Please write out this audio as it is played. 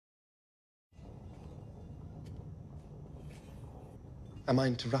Am I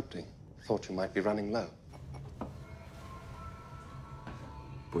interrupting? Thought you might be running low.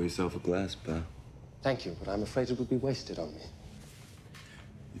 Pour yourself a glass, pal. Thank you, but I'm afraid it would be wasted on me.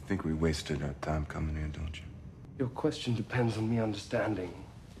 You think we wasted our time coming here, don't you? Your question depends on me understanding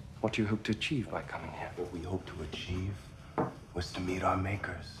what you hope to achieve by coming here. What we hope to achieve was to meet our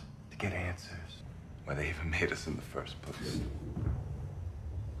makers, to get answers. Why they even made us in the first place.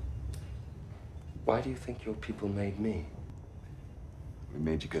 Why do you think your people made me? We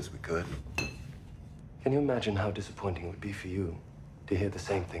made you because we could. Can you imagine how disappointing it would be for you to hear the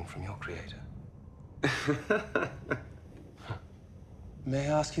same thing from your creator? May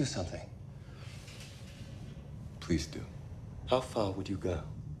I ask you something? Please do. How far would you go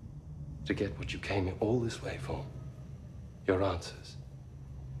to get what you came here all this way for? Your answers.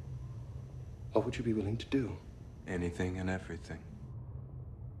 What would you be willing to do? Anything and everything.